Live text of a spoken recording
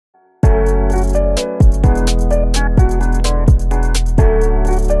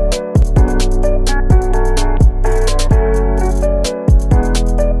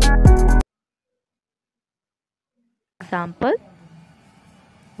Example: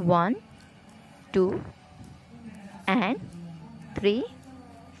 1, 2 and 3,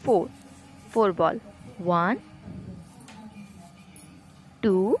 4. 4 ball. 1,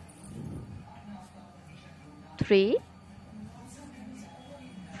 2, 3,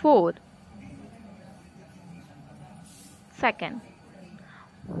 4. Second: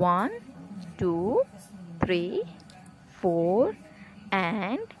 1, 2, 3, 4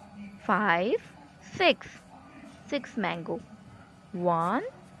 and 5, 6. 6 mango. 1,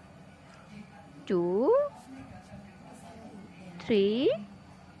 2, 3,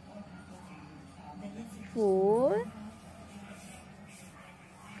 4,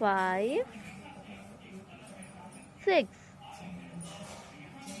 5, 6.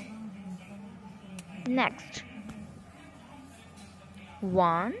 Next: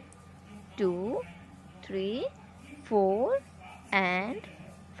 1, 2, 3, 4 and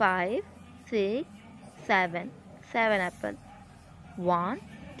 5, 6, 7. 7 apple. 1,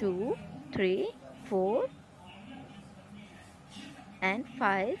 2, 3, 4 and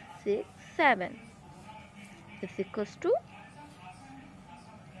 5, 6, 7 is equals to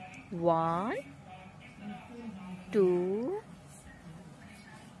 1, 2,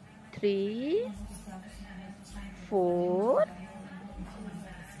 3, 4,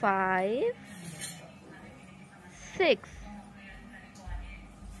 5, 6,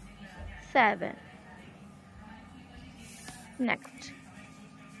 7. Next: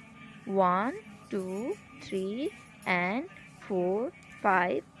 1, 2, 3 and 4,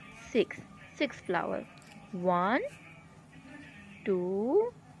 5, 6. 6 flower. 1,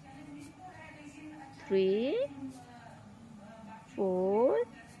 2, 3, 4,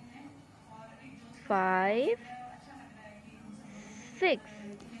 5, 6.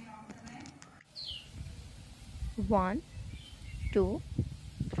 1, 2,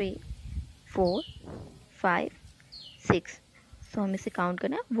 3, 4, 5, 6. So हमें इसे count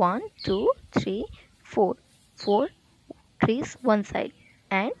करना है. 1, 2, 3, 4. 4 trees one side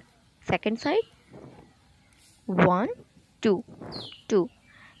and second side 1, 2. 2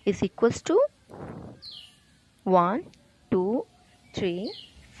 is equals to 1, 2, 3,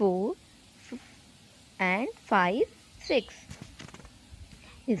 4 and 5, 6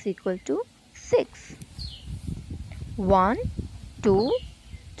 is equal to 6. 1, 2,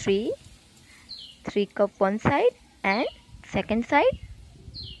 3. 3 cup one side and second side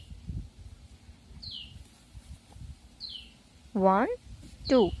 1,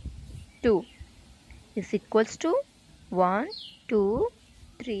 2. 2 is equals to 1, 2,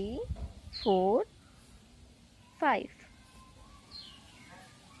 3, 4, 5.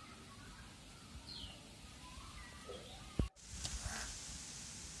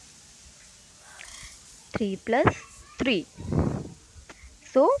 3 plus 3.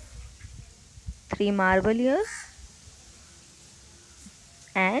 So 3 marble here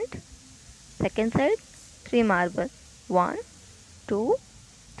and second side 3 marble. 1, 2,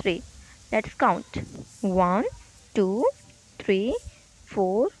 3. Let's count. 1, 2, 3,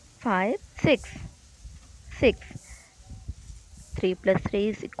 4, 5, 6. 6. 3 plus 3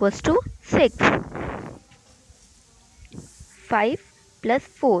 is equals to 6. 5 plus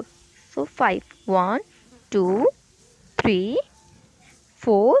 4. So 5. 1, 2, 3,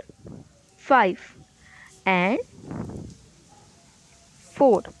 4, 5 and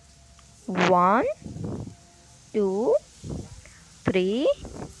 4. 1, 2, 3,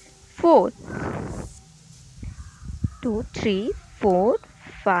 4. 2, 3, 4,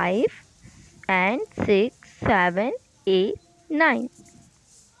 5 and 6, 7, 8, 9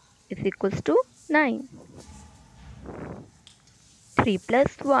 is equals to 9. 3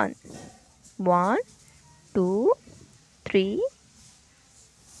 plus 1. 1, 2, 3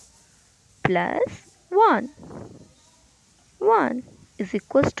 plus 1. 1 is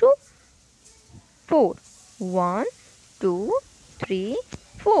equals to 4. 1, 2, 3,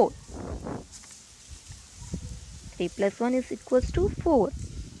 4. 3 plus 1 is equals to 4.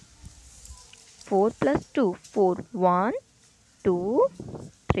 4 plus 2. 4. 1, 2,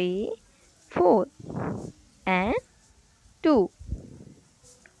 3, 4 and 2.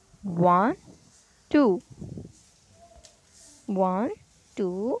 1, 2. 1,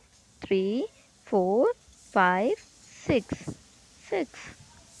 2, 3, 4, 5, 6. 6.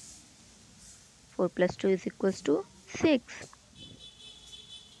 4 plus 2 is equals to 6.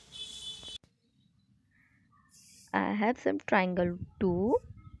 I have some triangle 2,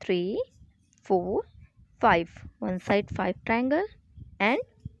 3, 4, 5. One side 5 triangle and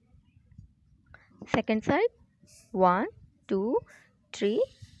second side 1, 2, 3,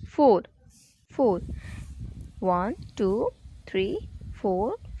 4. 4. 1, 2, 3,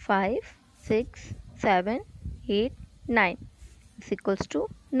 4, 5, 6, 7, 8, 9 is equals to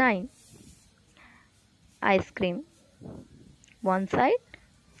 9. Ice cream. One side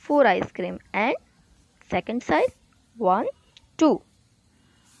 4 ice cream and second side 1, 2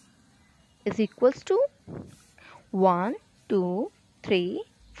 is equals to 1, 2, 3,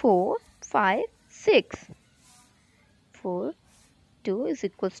 4, 5, 6. 4, 2 is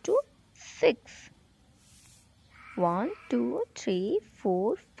equals to 6. 1, 2, 3,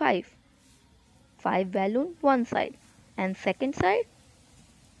 4, 5. 5 balloon one side and second side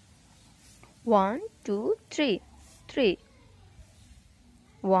 1, 2, 3. 3.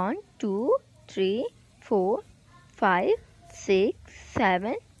 1, 2, 3, 4, 5, 6,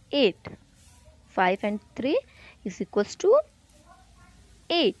 7, 8. 5 and 3 is equals to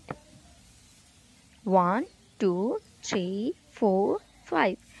 8. 1, 2, 3, 4,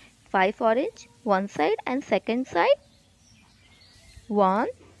 5. 5 orange one side and second side 1,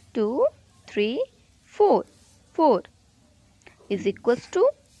 2, 3, 4. 4 is equals to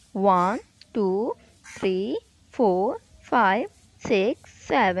 1, 2, 3, 4, 5, 6,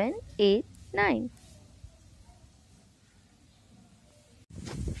 7, 8, 9.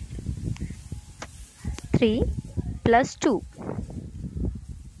 3 plus 2.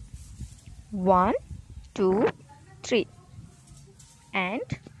 1, 2, 3 and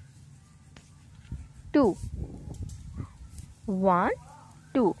 2. 1,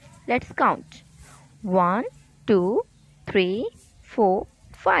 2. Let's count. 1, 2, 3, 4,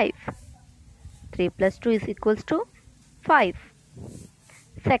 5. 3 plus 2 is equals to 5.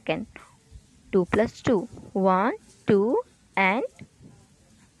 Second, 2 plus 2. 1, 2 and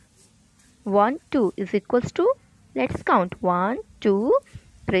 1, 2 is equals to, let's count. 1, 2,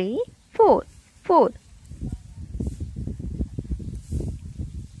 3, 4. 4.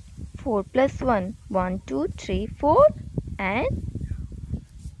 4 plus 1. 1, 2, 3, 4 and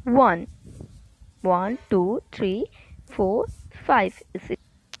 1. 1, 2, 3, 4, 5 is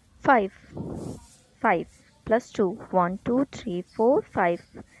 5. 5 plus 2. 1, 2, 3, 4, 5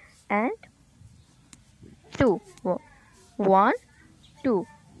 and 2. 1, 2.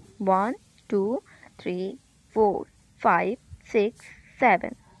 1, 2, 3, 4, 5, 6,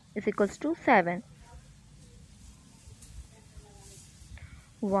 7 is equals to 7.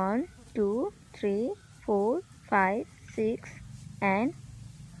 1, 2, 3, 4, 5, 6 and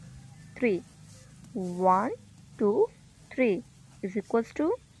 3. 1, 2, 3 is equals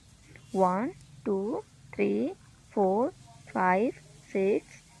to 1, 2, 3, 4, 5, 6,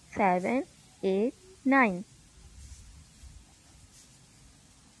 7, 8, 9.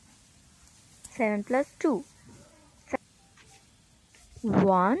 7 plus 2.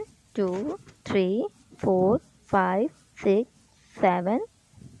 1, 2, 3, 4, 5, 6, 7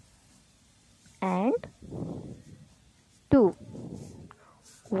 and 2.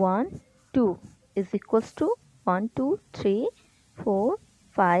 1, 2 is equals to 1, 2, 3, 4,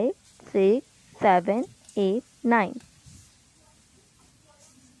 5, 6, 7, 8, 9.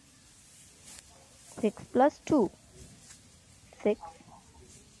 6 plus 2. 6.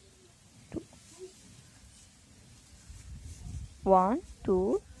 2. 1,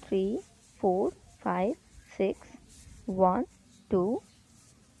 2, 3, 4, 5, 6. 1, 2,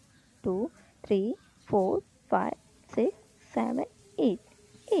 2, 3, 4, 5, 6, 7, 8.